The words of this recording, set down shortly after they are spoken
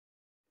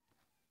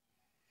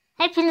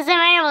Hepinize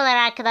merhabalar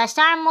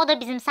arkadaşlar. Moda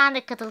Bizim Sen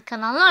de Katıl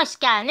kanalına hoş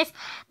geldiniz.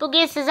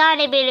 Bugün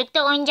sizlerle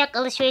birlikte oyuncak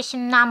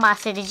alışverişimden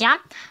bahsedeceğim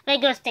ve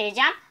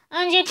göstereceğim.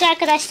 Öncelikle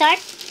arkadaşlar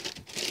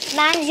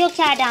ben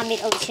Joker'den bir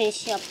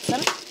alışveriş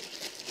yaptım.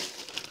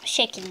 Bu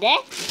şekilde.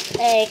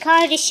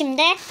 Kardeşim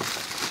de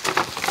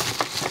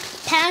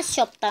Pens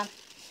Shop'tan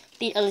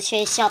bir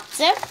alışveriş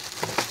yaptı.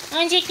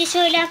 Öncelikle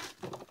şöyle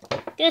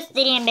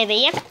göstereyim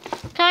bebeğim.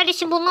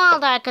 Kardeşim bunu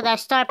aldı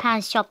arkadaşlar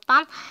Pens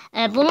Shop'tan.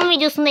 Bunun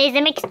videosunu da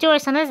izlemek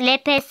istiyorsanız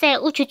LPS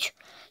Uç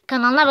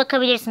kanalına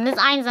bakabilirsiniz.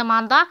 Aynı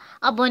zamanda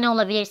abone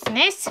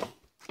olabilirsiniz.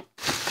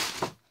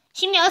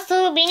 Şimdi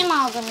asıl benim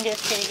aldığımı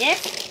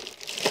göstereceğiz.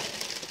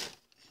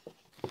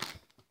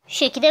 Şu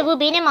şekilde bu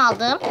benim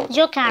aldığım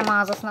Joker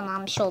mağazasından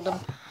almış olduğum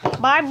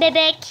Barbie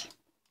bebek.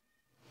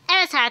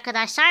 Evet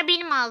arkadaşlar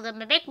benim aldığım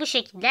bebek bu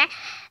şekilde.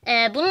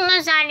 Bunun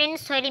özelliğini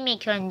söyleyeyim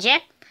ilk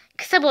önce.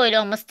 Kısa boylu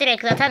olması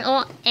direkt zaten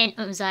o en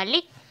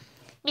özellik.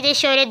 Bir de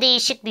şöyle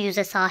değişik bir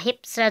yüze sahip.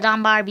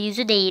 Sıradan Barbie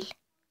yüzü değil.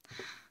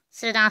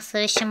 Sıradan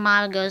sarışın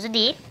mavi gözlü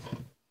değil.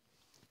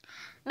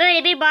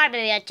 Böyle bir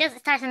Barbie yapacağız.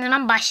 İsterseniz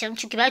hemen başlayalım.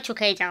 Çünkü ben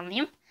çok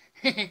heyecanlıyım.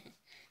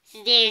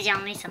 Siz de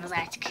heyecanlıysanız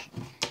artık.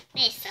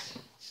 Neyse.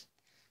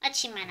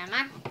 Açayım ben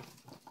hemen.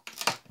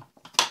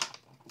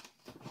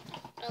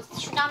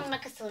 Biraz şuradan bir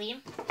makas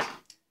alayım.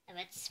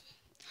 Evet.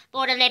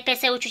 Bu arada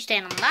LPS Uç da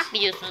yanımda.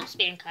 Biliyorsunuz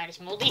benim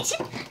kardeşim olduğu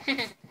için.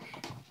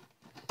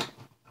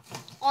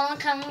 Onun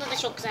kanalında da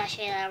çok güzel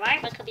şeyler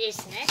var.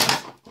 Bakabilirsiniz.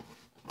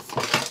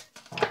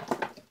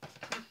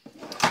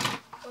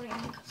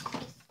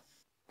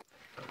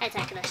 Evet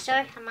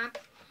arkadaşlar hemen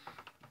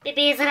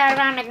bebeğe zarar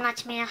vermeden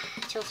açmaya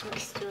çalışmak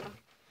istiyorum.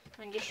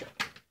 Önce şu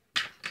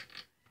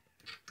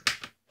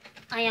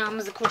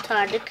ayağımızı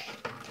kurtardık.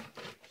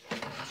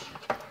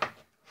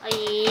 Ay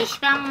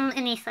ben bunu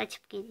en iyisi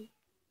açıp geleyim.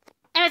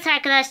 Evet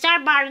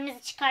arkadaşlar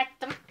Barbie'mizi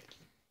çıkarttım.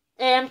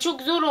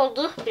 Çok zor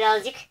oldu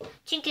birazcık.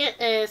 Çünkü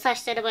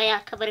saçları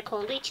bayağı kabarık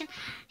olduğu için.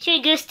 Şöyle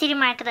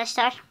göstereyim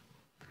arkadaşlar.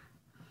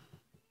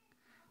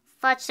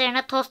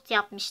 Saçlarına tost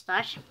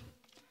yapmışlar.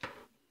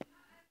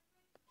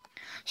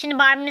 Şimdi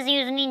Barbie'mizin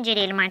yüzünü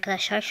inceleyelim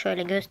arkadaşlar.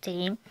 Şöyle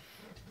göstereyim.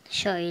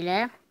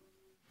 Şöyle.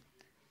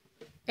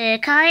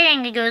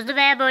 Kahverengi gözlü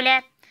ve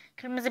böyle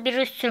kırmızı bir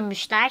ruj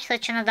sürmüşler.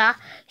 Saçına da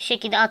şu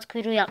şekilde at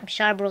kuyruğu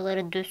yapmışlar.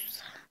 Buraları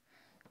düz.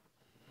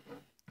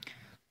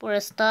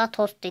 Burası da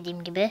tost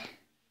dediğim gibi.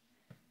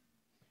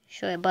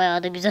 Şöyle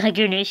bayağı da güzel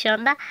görünüyor şu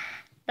anda.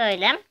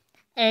 Böyle.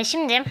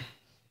 Şimdi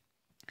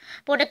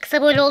burada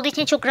kısa boylu olduğu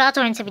için çok rahat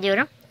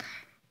oynatabiliyorum.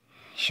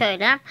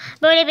 Şöyle.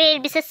 Böyle bir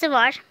elbisesi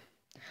var.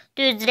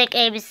 Düz direkt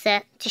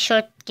elbise.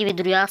 Tişört gibi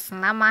duruyor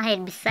aslında ama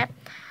elbise.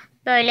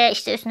 Böyle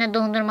işte üstünde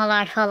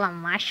dondurmalar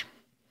falan var.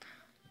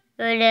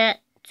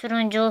 Böyle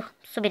turuncu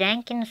su bir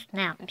renkin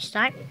üstüne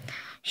yapmışlar.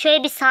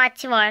 Şöyle bir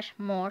saati var.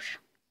 Mor.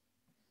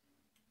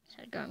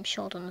 Şöyle görmüş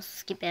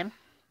olduğunuz gibi.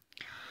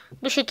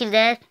 Bu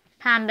şekilde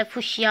pembe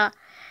fuşya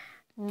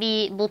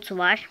bir botu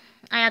var.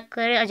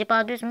 Ayakları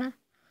acaba düz mü?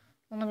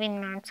 Onu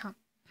bilmiyorum tam.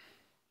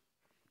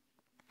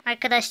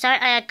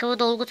 Arkadaşlar ayakkabı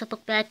dolgu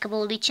topuk bir ayakkabı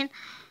olduğu için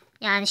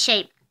yani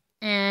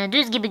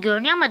düz gibi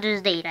görünüyor ama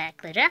düz değil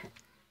ayakları.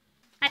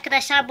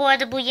 Arkadaşlar bu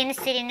arada bu yeni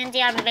serinin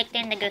diğer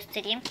bebeklerini de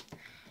göstereyim.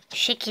 Şu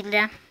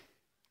şekilde.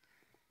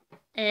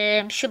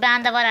 Şu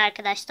bende var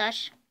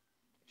arkadaşlar.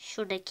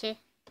 Şuradaki.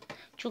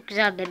 Çok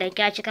güzel bir bebek.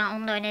 Gerçekten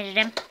onu da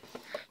öneririm.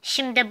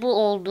 Şimdi bu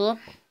oldu.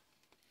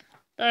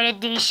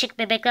 Böyle değişik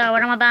bebekler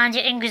var ama bence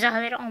en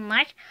güzelleri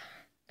onlar.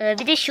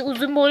 Bir de şu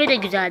uzun boylu da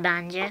güzel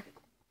bence.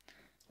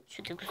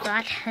 Şu da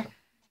güzel.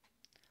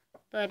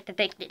 Böyle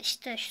bebekler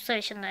işte. Şu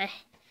sarışınları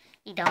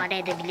idare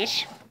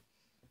edebilir.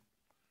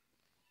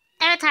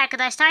 Evet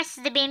arkadaşlar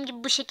siz de benim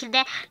gibi bu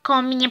şekilde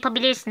kombin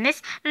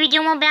yapabilirsiniz.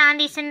 Videomu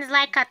beğendiyseniz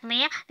like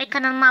atmayı ve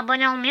kanalıma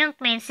abone olmayı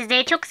unutmayın.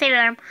 Sizleri çok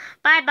seviyorum.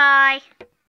 Bay bay.